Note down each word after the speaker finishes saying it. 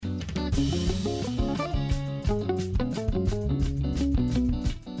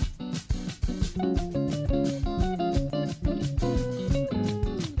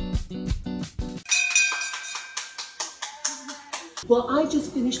Well, I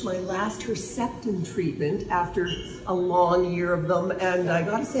just finished my last Herceptin treatment after a long year of them, and I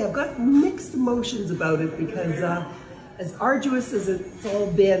gotta say I've got mixed emotions about it because as arduous as it's all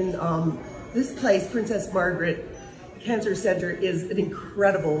been, this place, Princess Margaret Cancer Center, is an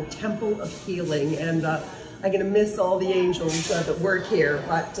incredible temple of healing, and I'm gonna miss all the angels that work here,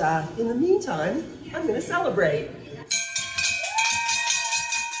 but in the meantime, I'm gonna celebrate.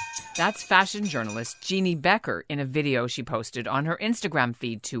 That's fashion journalist Jeanne Beker in a video she posted on her Instagram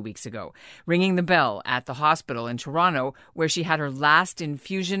feed 2 weeks ago, ringing the bell at the hospital in Toronto where she had her last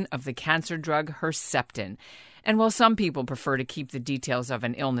infusion of the cancer drug Herceptin. And while some people prefer to keep the details of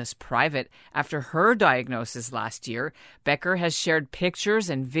an illness private, after her diagnosis last year, Beker has shared pictures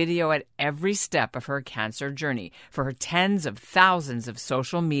and video at every step of her cancer journey for her tens of thousands of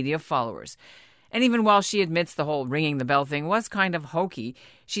social media followers. And even while she admits the whole ringing the bell thing was kind of hokey,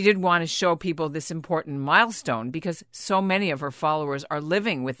 she did want to show people this important milestone because so many of her followers are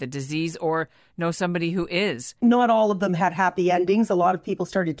living with the disease or know somebody who is. Not all of them had happy endings. A lot of people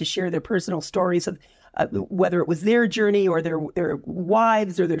started to share their personal stories of whether it was their journey or their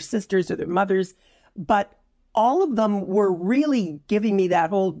wives or their sisters or their mothers. But all of them were really giving me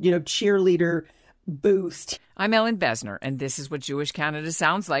that whole, cheerleader boost. I'm Ellen Besner, and this is what Jewish Canada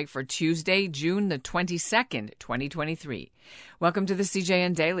sounds like for Tuesday, June the 22nd, 2023. Welcome to the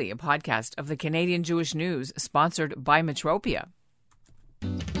CJN Daily, a podcast of the Canadian Jewish News, sponsored by Metropia.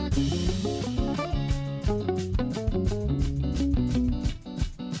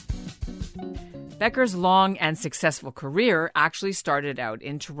 Beker's long and successful career actually started out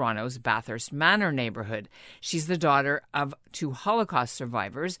in Toronto's Bathurst Manor neighborhood. She's the daughter of 2 Holocaust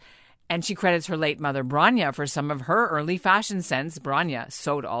survivors, and she credits her late mother, Branya, for some of her early fashion sense. Branya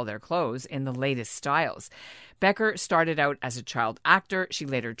sewed all their clothes in the latest styles. Beker started out as a child actor. She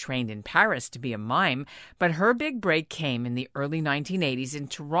later trained in Paris to be a mime, but her big break came in the early 1980s in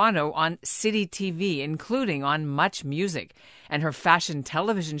Toronto on City TV, including on Much Music. And her fashion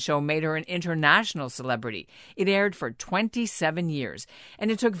television show made her an international celebrity. It aired for 27 years, and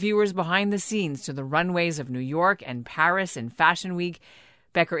it took viewers behind the scenes to the runways of New York and Paris in Fashion Week.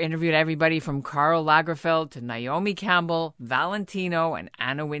 Beker interviewed everybody from Karl Lagerfeld to Naomi Campbell, Valentino, and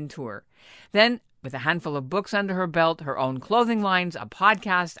Anna Wintour. Then, with a handful of books under her belt, her own clothing lines, a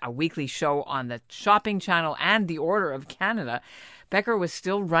podcast, a weekly show on the Shopping Channel, and the Order of Canada, Beker was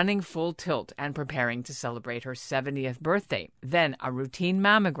still running full tilt and preparing to celebrate her 70th birthday. Then a routine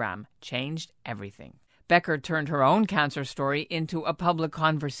mammogram changed everything. Beker turned her own cancer story into a public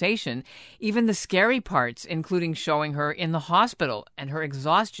conversation, even the scary parts, including showing her in the hospital and her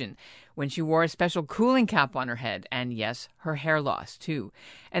exhaustion when she wore a special cooling cap on her head, and yes, her hair loss too.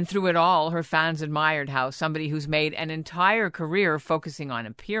 And through it all, her fans admired how somebody who's made an entire career focusing on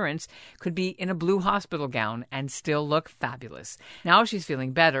appearance could be in a blue hospital gown and still look fabulous. Now she's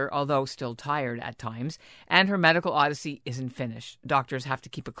feeling better, although still tired at times, and her medical odyssey isn't finished. Doctors have to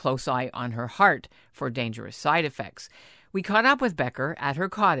keep a close eye on her heart for dangerous side effects. We caught up with Beker at her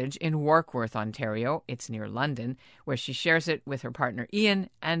cottage in Warkworth, Ontario. It's near London, where she shares it with her partner Ian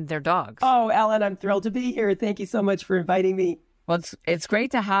and their dogs. Oh, Ellen, I'm thrilled to be here. Thank you so much for inviting me. Well, it's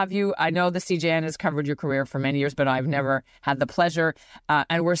great to have you. I know the CJN has covered your career for many years, but I've never had the pleasure.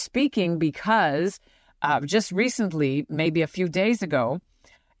 And we're speaking because just recently, maybe a few days ago,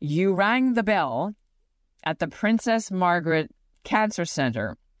 you rang the bell at the Princess Margaret Cancer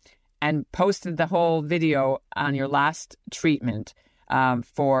Center and posted the whole video on your last treatment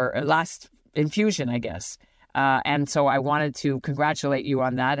for last infusion, I guess. And so I wanted to congratulate you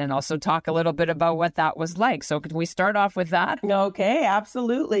on that and also talk a little bit about what that was like. So can we start off with that? Okay,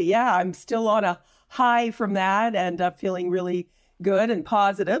 absolutely. Yeah, I'm still on a high from that and feeling really good and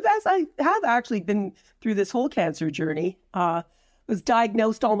positive, as I have actually been through this whole cancer journey. Was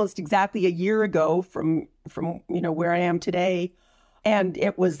diagnosed almost exactly a year ago from where I am today. And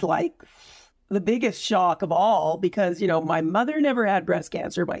it was like the biggest shock of all because, my mother never had breast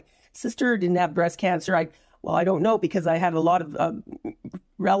cancer. My sister didn't have breast cancer. I don't know because I had a lot of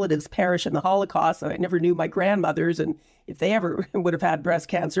relatives perish in the Holocaust. So I never knew my grandmothers and if they ever would have had breast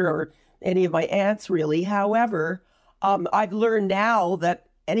cancer or any of my aunts really. However, I've learned now that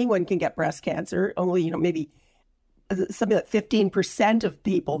anyone can get breast cancer. Only, maybe something like 15% of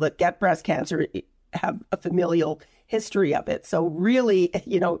people that get breast cancer have a familial history of it. So really,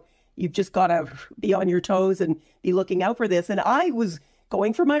 you've just got to be on your toes and be looking out for this. And I was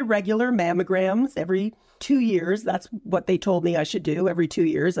going for my regular mammograms every 2 years. That's what they told me I should do every 2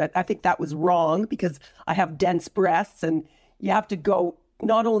 years. I think that was wrong because I have dense breasts and you have to go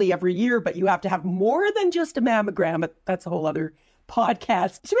not only every year, but you have to have more than just a mammogram. But that's a whole other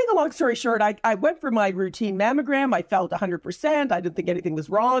podcast. To make a long story short, I went for my routine mammogram. I felt 100%. I didn't think anything was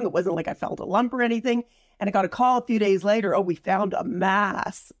wrong. It wasn't like I felt a lump or anything. And I got a call a few days later. Oh, we found a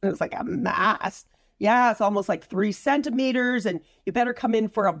mass. And it was like, a mass? Yeah, it's almost like 3 centimeters. And you better come in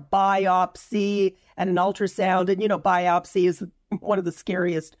for a biopsy and an ultrasound. And, biopsy is one of the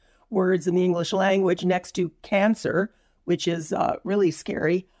scariest words in the English language next to cancer, which is really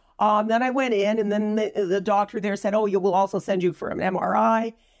scary. Then I went in, and then the doctor there said, oh, we'll also send you for an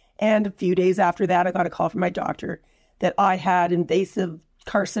MRI. And a few days after that, I got a call from my doctor that I had invasive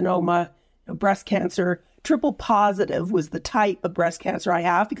carcinoma, breast cancer. Triple positive was the type of breast cancer I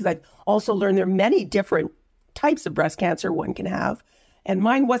have, because I've also learned there are many different types of breast cancer one can have. And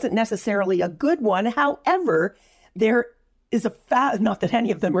mine wasn't necessarily a good one. However, there is not that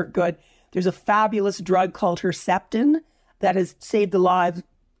any of them are good. There's a fabulous drug called Herceptin that has saved the lives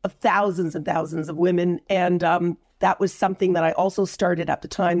of thousands and thousands of women. And that was something that I also started at the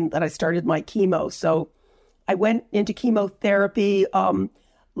time that I started my chemo. So I went into chemotherapy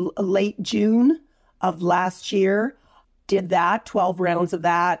late June of last year, did that, 12 rounds of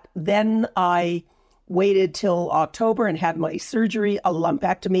that. Then I waited till October and had my surgery. A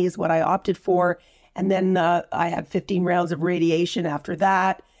lumpectomy is what I opted for. And then I had 15 rounds of radiation after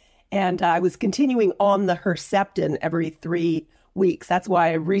that. And I was continuing on the Herceptin every 3 weeks. That's why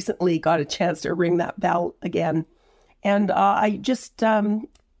I recently got a chance to ring that bell again. And I just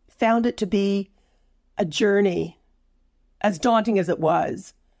found it to be a journey, as daunting as it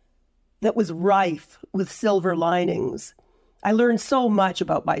was, that was rife with silver linings. I learned so much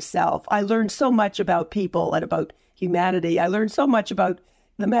about myself. I learned so much about people and about humanity. I learned so much about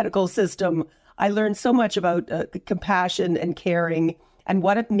the medical system. I learned so much about compassion and caring and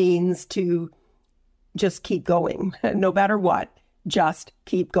what it means to just keep going, no matter what. Just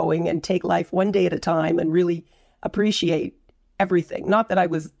keep going and take life one day at a time and really appreciate everything. Not that I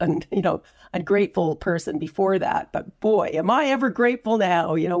was, a grateful person before that, but boy, am I ever grateful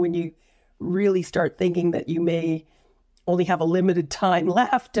now, when you really start thinking that you may only have a limited time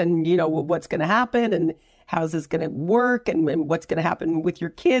left and, what's going to happen and how's this going to work and what's going to happen with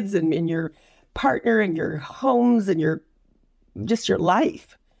your kids and your partner and your homes and your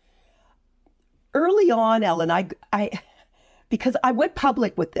life. Early on, Ellen, because I went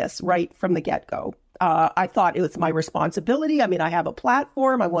public with this right from the get-go. I thought it was my responsibility. I mean, I have a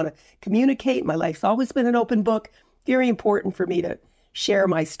platform. I want to communicate. My life's always been an open book. Very important for me to share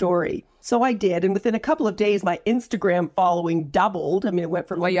my story. So I did. And within a couple of days, my Instagram following doubled. I mean, it went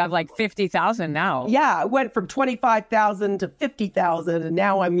from... Well, you have like 50,000 now. Yeah, it went from 25,000 to 50,000. And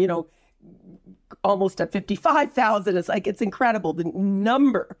now I'm, almost at 55,000. It's incredible. The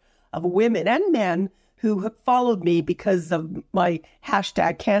number of women and men who have followed me because of my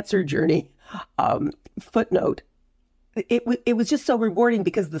 #cancer journey footnote. It was just so rewarding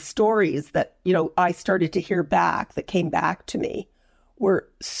because the stories that, I started to hear back that came back to me were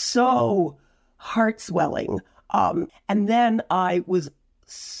so heart-swelling. And then I was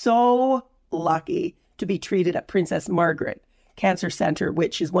so lucky to be treated at Princess Margaret Cancer Center,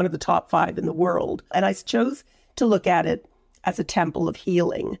 which is one of the top 5 in the world. And I chose to look at it as a temple of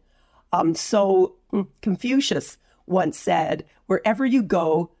healing. So Confucius once said, wherever you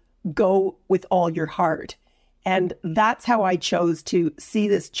go with all your heart. And that's how I chose to see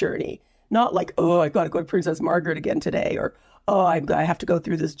this journey. Not like, oh, I got to go to Princess Margaret again today, or, oh, I have to go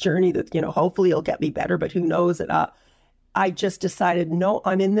through this journey that, hopefully it'll get me better, but who knows? And I just decided, no,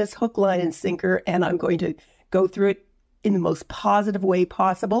 I'm in this hook, line, and sinker, and I'm going to go through it in the most positive way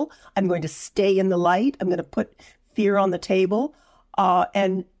possible. I'm going to stay in the light. I'm going to put fear on the table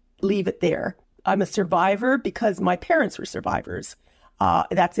and leave it there. I'm a survivor because my parents were survivors.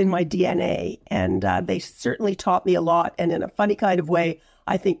 That's in my DNA. And they certainly taught me a lot. And in a funny kind of way,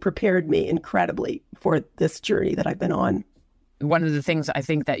 I think prepared me incredibly for this journey that I've been on. One of the things I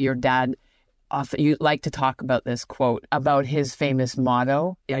think that your dad, often, you like to talk about this quote about his famous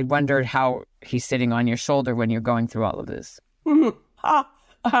motto. I wondered how he's sitting on your shoulder when you're going through all of this. It's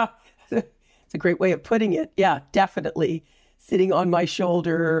a great way of putting it. Yeah, definitely. Sitting on my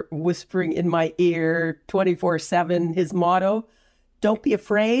shoulder, whispering in my ear 24/7, his motto, don't be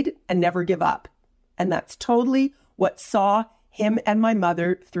afraid and never give up. And that's totally what saw him and my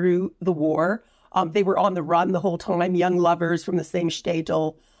mother through the war. They were on the run the whole time, young lovers from the same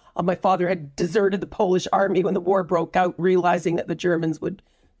shtetl. My father had deserted the Polish army when the war broke out, realizing that the Germans would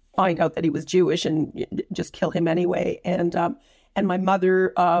find out that he was Jewish and just kill him anyway. And my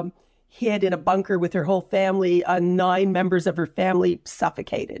mother hid in a bunker with her whole family. 9 members of her family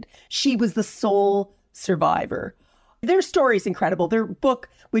suffocated. She was the sole survivor. Their story is incredible. Their book,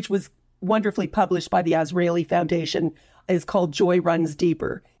 which was wonderfully published by the Azraeli Foundation, is called Joy Runs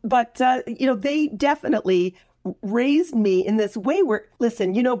Deeper. But, they definitely raised me in this way where,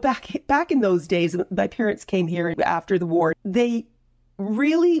 listen, back in those days, my parents came here after the war. They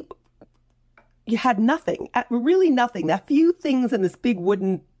really had nothing, really nothing. A few things in this big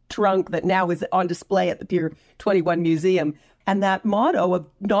wooden trunk that now is on display at the Pier 21 Museum. And that motto of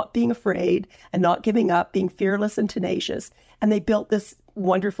not being afraid and not giving up, being fearless and tenacious. And they built this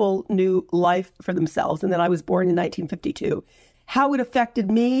wonderful new life for themselves. And then I was born in 1952. How it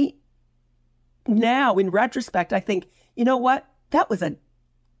affected me now, in retrospect, I think, you know what? That was a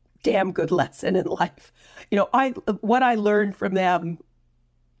damn good lesson in life. What I learned from them,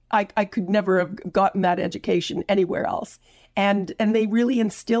 I could never have gotten that education anywhere else. And they really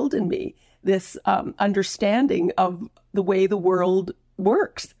instilled in me this understanding of the way the world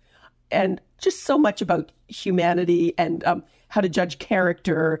works, and just so much about humanity and how to judge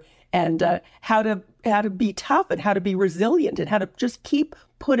character, and how to be tough and how to be resilient and how to just keep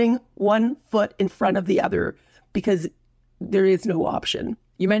putting one foot in front of the other, because there is no option.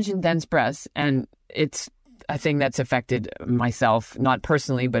 You mentioned dense breaths, and it's a thing that's affected myself, not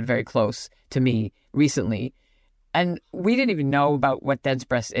personally, but very close to me recently. And we didn't even know about what dense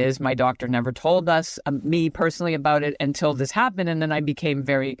breaths is. My doctor never told us, me personally, about it until this happened. And then I became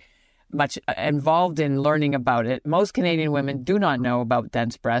very much involved in learning about it. Most Canadian women do not know about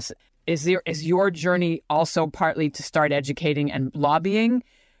dense breaths. Is your journey also partly to start educating and lobbying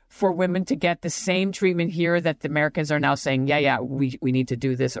for women to get the same treatment here that the Americans are now saying, we need to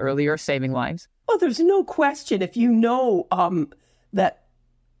do this earlier, saving lives? Well, there's no question. If you know that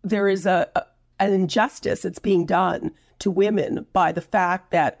there is an injustice that's being done to women by the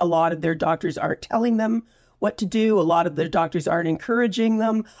fact that a lot of their doctors aren't telling them what to do. A lot of their doctors aren't encouraging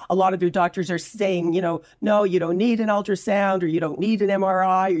them. A lot of their doctors are saying, no, you don't need an ultrasound, or you don't need an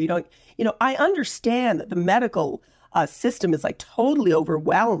MRI, or you don't, I understand that the medical system is like totally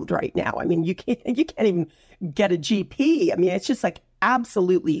overwhelmed right now. I mean, you can't even get a GP. I mean, it's just like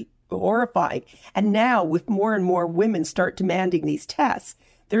absolutely horrifying. And now with more and more women start demanding these tests,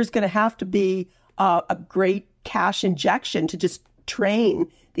 there's going to have to be a great cash injection to just train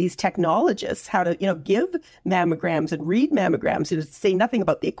these technologists how to, give mammograms and read mammograms, and to say nothing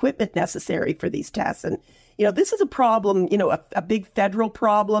about the equipment necessary for these tests. And, this is a problem, a big federal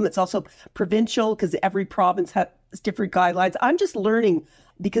problem. It's also provincial because every province has different guidelines. I'm just learning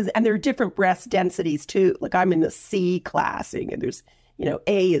and there are different breast densities too. Like I'm in the C classing, and there's,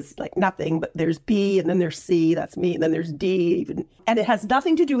 A is like nothing, but there's B, and then there's C, that's me, and then there's D even. And it has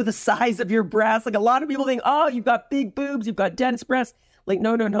nothing to do with the size of your breast. Like a lot of people think, oh, you've got big boobs, you've got dense breasts. Like,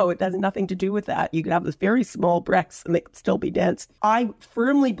 no, it has nothing to do with that. You can have this very small breasts and they can still be dense. I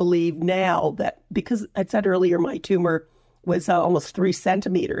firmly believe now that, because I said earlier, my tumor was almost 3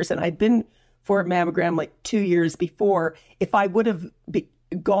 centimeters, and I'd been for a mammogram like 2 years before. If I would have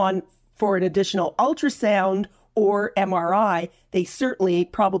gone for an additional ultrasound or MRI, they certainly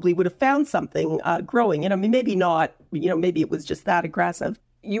probably would have found something growing. Maybe not, maybe it was just that aggressive.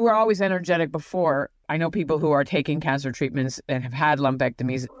 You were always energetic before. I know people who are taking cancer treatments and have had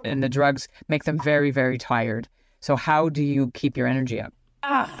lumpectomies, and the drugs make them very, very tired. So how do you keep your energy up?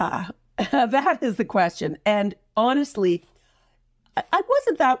 That is the question. And honestly, I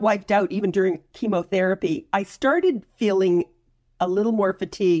wasn't that wiped out even during chemotherapy. I started feeling a little more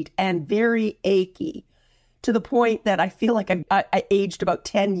fatigued and very achy, to the point that I feel like I aged about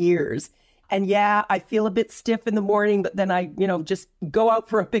 10 years. And yeah, I feel a bit stiff in the morning, but then I, just go out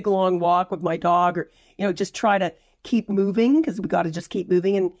for a big long walk with my dog, or, just try to keep moving, because we got to just keep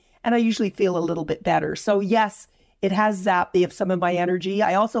moving. And I usually feel a little bit better. So yes, it has zapped me of some of my energy.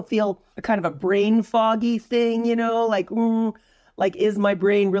 I also feel a kind of a brain foggy thing, like, is my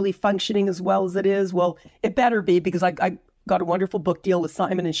brain really functioning as well as it is? Well, it better be, because I got a wonderful book deal with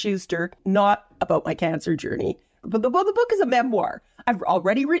Simon & Schuster, not about my cancer journey. But the book is a memoir. I've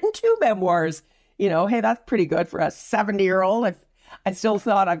already written 2 memoirs. Hey, that's pretty good for a 70-year-old. I still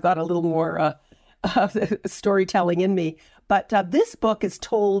thought I've got a little more storytelling in me. But this book is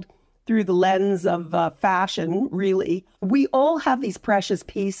told through the lens of fashion, really. We all have these precious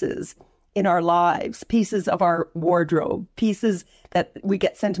pieces in our lives, pieces of our wardrobe, pieces that we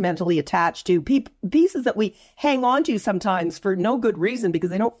get sentimentally attached to, pieces that we hang on to sometimes for no good reason, because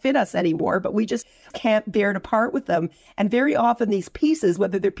they don't fit us anymore, but we just can't bear to part with them. And very often these pieces,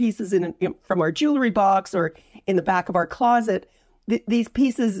 whether they're pieces from our jewelry box or in the back of our closet, these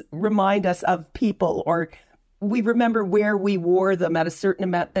pieces remind us of people, or we remember where we wore them at a certain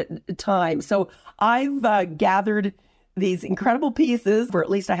amount of time. So I've gathered these incredible pieces, or at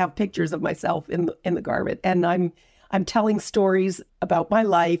least I have pictures of myself in the garment, and I'm telling stories about my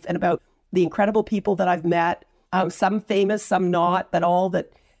life and about the incredible people that I've met, some famous, some not, but all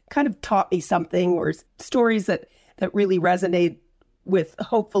that kind of taught me something, or stories that really resonate with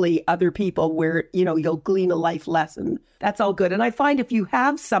hopefully other people where, you'll glean a life lesson. That's all good. And I find if you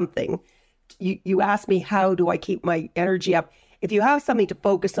have something, you ask me, how do I keep my energy up? If you have something to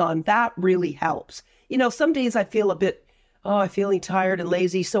focus on, that really helps. Some days I feel a bit, I'm feeling tired and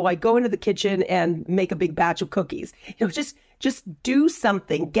lazy. So I go into the kitchen and make a big batch of cookies. Just do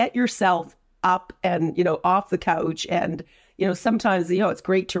something, get yourself up and, off the couch. And, sometimes, it's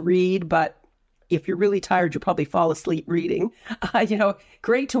great to read, but if you're really tired, you'll probably fall asleep reading.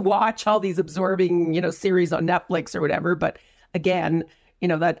 Great to watch all these absorbing, series on Netflix or whatever. But again,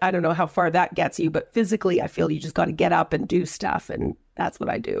 that I don't know how far that gets you, but physically, I feel you just got to get up and do stuff. And that's what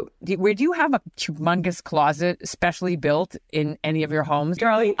I do. Would you have a humongous closet specially built in any of your homes?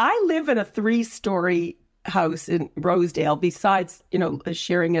 Darling, I live in a 3-story house in Rosedale, besides,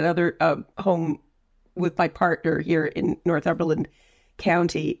 sharing another home with my partner here in Northumberland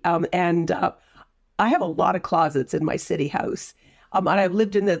County. And I have a lot of closets in my city house. And I've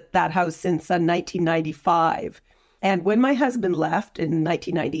lived in that house since 1995. And when my husband left in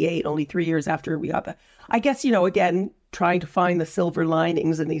 1998, only 3 years after we got I guess, again, trying to find the silver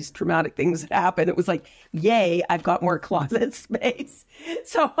linings in these traumatic things that happen, it was like, yay, I've got more closet space.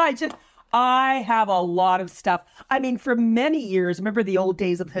 So I have a lot of stuff. I mean, for many years, remember the old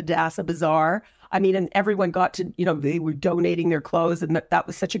days of Hadassah Bazaar? I mean, and everyone got to, they were donating their clothes, and that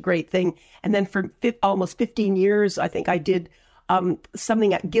was such a great thing. And then for almost 15 years, I think I did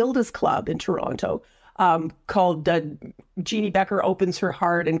something at Gilda's Club in Toronto called Jeanne Beker Opens Her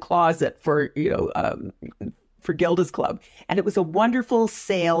Heart and Closet for Gilda's Club. And it was a wonderful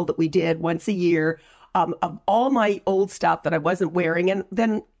sale that we did once a year of all my old stuff that I wasn't wearing. And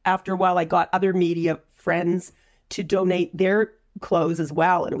then after a while, I got other media friends to donate their clothes as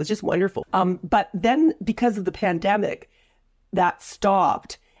well. And it was just wonderful. But then because of the pandemic, that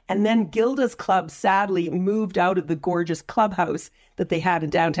stopped. And then Gilda's Club sadly moved out of the gorgeous clubhouse that they had in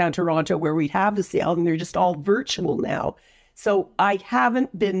downtown Toronto where we'd have the sale, and they're just all virtual now. So I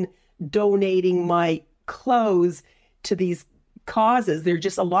haven't been donating my clothes to these causes. They're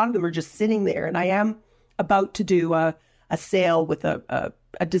just, a lot of them are just sitting there. And I am about to do a sale with a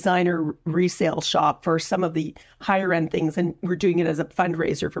designer resale shop for some of the higher end things. And we're doing it as a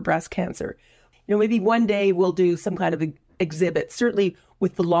fundraiser for breast cancer. Maybe one day we'll do some kind of exhibit. Certainly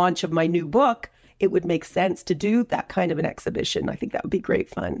with the launch of my new book, it would make sense to do that kind of an exhibition. I think that would be great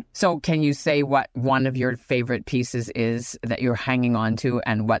fun. So can you say what one of your favorite pieces is that you're hanging on to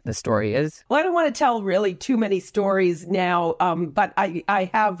and what the story is? Well, I don't want to tell really too many stories now, but I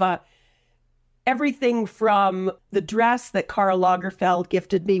have everything from the dress that Karl Lagerfeld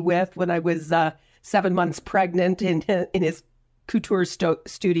gifted me with when I was 7 months pregnant in his couture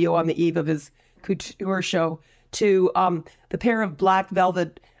studio on the eve of his couture show, to the pair of black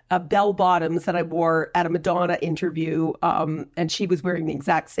velvet bell bottoms that I wore at a Madonna interview, and she was wearing the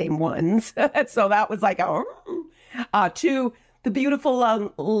exact same ones. So that was like, to the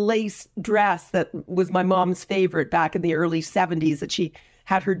beautiful lace dress that was my mom's favorite back in the early 70s that she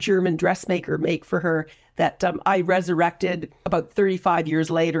had her German dressmaker make for her, that I resurrected about 35 years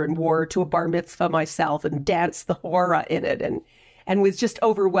later and wore to a bar mitzvah myself and danced the hora in it, and was just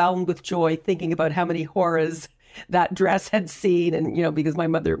overwhelmed with joy thinking about how many horas that dress had seen. And, because my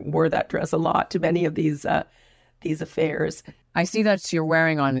mother wore that dress a lot to many of these affairs. I see that you're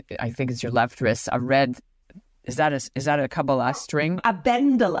wearing on, I think it's your left wrist, a red, is that a Kabbalah string? A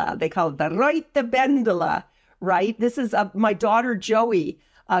bendela, they call it the bendela, right? This is my daughter Joey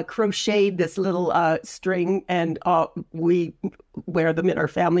crocheted this little string, and we wear them in our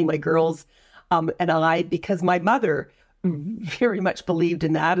family, my girls and I, because my mother very much believed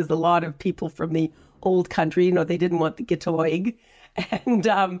in that, as a lot of people from the old country, they didn't want the getoig.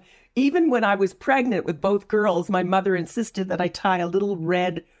 And even when I was pregnant with both girls, my mother insisted that I tie a little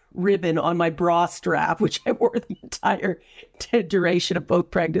red ribbon on my bra strap, which I wore the entire duration of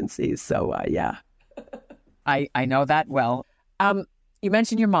both pregnancies. So, yeah. I know that well. You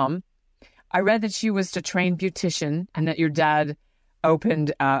mentioned your mom. I read that she was a trained beautician and that your dad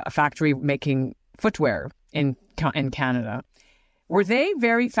opened a factory making footwear in Canada. Were they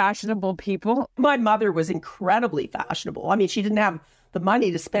very fashionable people? My mother was incredibly fashionable. I mean, she didn't have the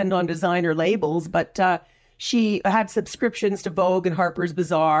money to spend on designer labels, but she had subscriptions to Vogue and Harper's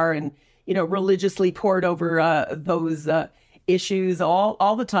Bazaar, and, religiously pored over those issues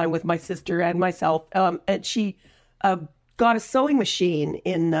all the time with my sister and myself. And she got a sewing machine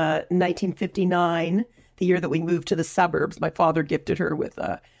in 1959, the year that we moved to the suburbs, my father gifted her with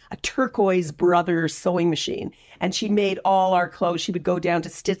a turquoise Brothers sewing machine. And she made all our clothes. She would go down to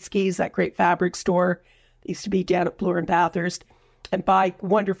Stitsky's, that great fabric store. It used to be down at Bloor and Bathurst, and buy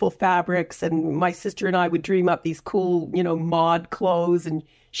wonderful fabrics. And my sister and I would dream up these cool, mod clothes, and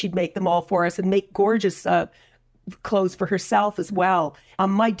she'd make them all for us and make gorgeous clothes for herself as well.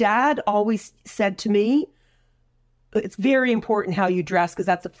 My dad always said to me, it's very important how you dress, because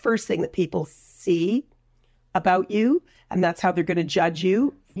that's the first thing that people see about you, and that's how they're going to judge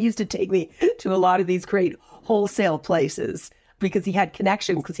you. He used to take me to a lot of these great wholesale places because he had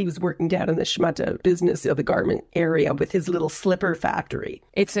connections, because he was working down in the Schmutta business of the garment area with his little slipper factory.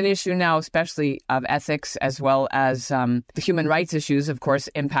 It's an issue now, especially of ethics, as well as the human rights issues, of course,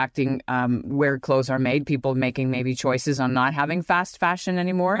 impacting where clothes are made, people making maybe choices on not having fast fashion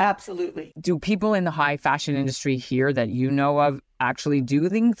anymore. Absolutely. Do people in the high fashion industry here that you know of actually do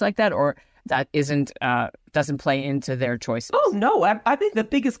things like that, or that doesn't play into their choices? Oh, no. I think the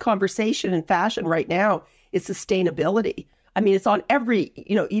biggest conversation in fashion right now is sustainability. I mean, it's on every,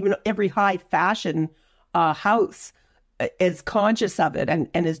 even every high fashion house is conscious of it and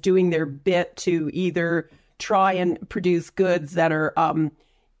is doing their bit to either try and produce goods that are,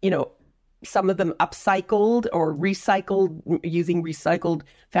 some of them upcycled or recycled, using recycled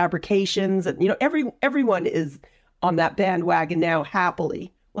fabrications. And, everyone is on that bandwagon now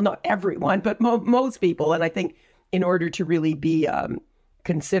happily. Well, not everyone, but most people. And I think in order to really be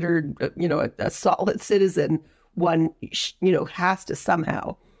considered, a solid citizen, one, has to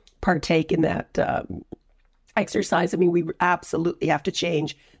somehow partake in that exercise. I mean, we absolutely have to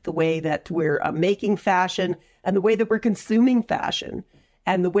change the way that we're making fashion and the way that we're consuming fashion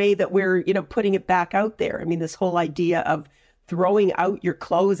and the way that we're, putting it back out there. I mean, this whole idea of throwing out your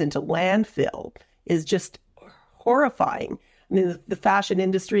clothes into landfill is just horrifying. I mean, the fashion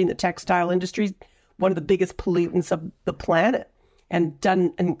industry and the textile industry is one of the biggest pollutants of the planet, and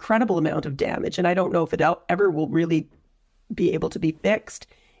done an incredible amount of damage. And I don't know if it ever will really be able to be fixed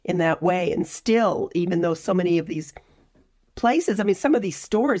in that way. And still, even though so many of these places, I mean, some of these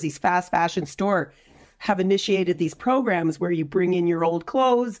stores, these fast fashion store, have initiated these programs where you bring in your old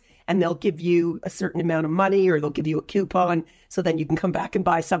clothes and they'll give you a certain amount of money, or they'll give you a coupon, so then you can come back and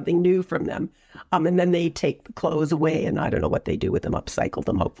buy something new from them. And then they take the clothes away, and I don't know what they do with them, upcycle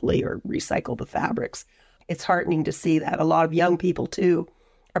them hopefully, or recycle the fabrics. It's heartening to see that. A lot of young people, too,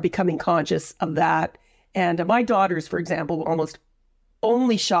 are becoming conscious of that. And my daughters, for example, almost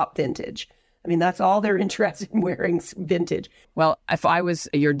only shop vintage. I mean, that's all they're interested in wearing, vintage. Well, if I was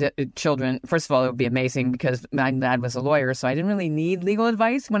your children, first of all, it would be amazing, because my dad was a lawyer, so I didn't really need legal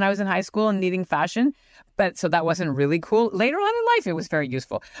advice when I was in high school and needing fashion. But so that wasn't really cool. Later on in life, it was very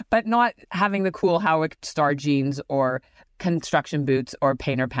useful. But not having the cool Howard Star jeans or construction boots or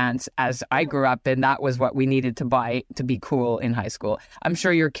painter pants as I grew up, and that was what we needed to buy to be cool in high school. I'm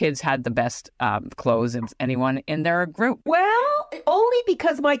sure your kids had the best clothes of anyone in their group. Well, only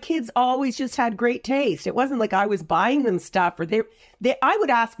because my kids always just had great taste. It wasn't like I was buying them stuff, or I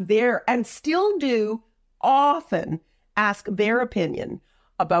would ask and still do often ask their opinion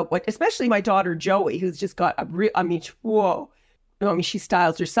about what, especially my daughter Joey, who's just got whoa. No, I mean, she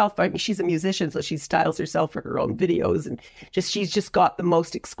styles herself. I mean, she's a musician, so she styles herself for her own videos, and she's just got the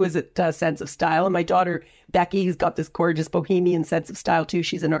most exquisite sense of style. And my daughter Becky, who's got this gorgeous bohemian sense of style too.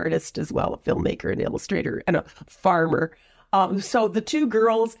 She's an artist as well, a filmmaker, an illustrator, and a farmer. So the two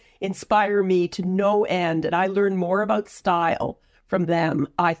girls inspire me to no end, and I learn more about style from them,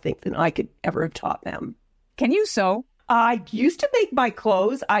 I think, than I could ever have taught them. Can you sew? I used to make my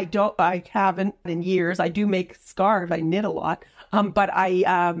clothes. I haven't in years. I do make scarves. I knit a lot. But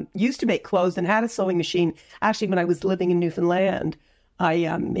I used to make clothes and had a sewing machine. Actually, when I was living in Newfoundland,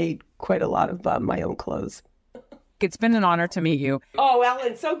 I made quite a lot of my own clothes. It's been an honor to meet you. Oh,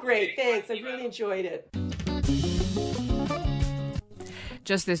 Ellen, so great. Thanks. I really enjoyed it.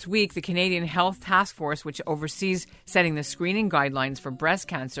 Just this week, the Canadian Health Task Force, which oversees setting the screening guidelines for breast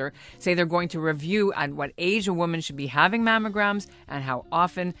cancer, say they're going to review at what age a woman should be having mammograms and how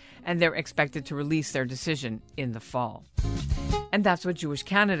often, and they're expected to release their decision in the fall. And that's what Jewish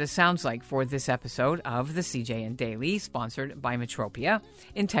Canada sounds like for this episode of the CJN Daily, sponsored by Metropia,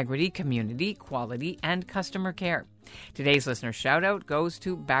 Integrity, Community, Quality, and Customer Care. Today's listener shout-out goes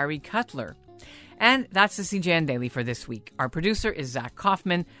to Barry Cutler. And that's the CJN Daily for this week. Our producer is Zach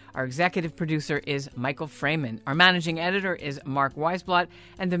Kaufman. Our executive producer is Michael Freeman. Our managing editor is Mark Weisblatt.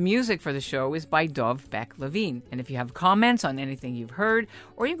 And the music for the show is by Dov Beck-Levine. And if you have comments on anything you've heard,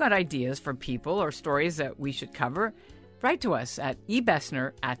 or you've got ideas for people or stories that we should cover, write to us at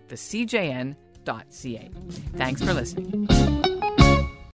ebessner@thecjn.ca. Thanks for listening.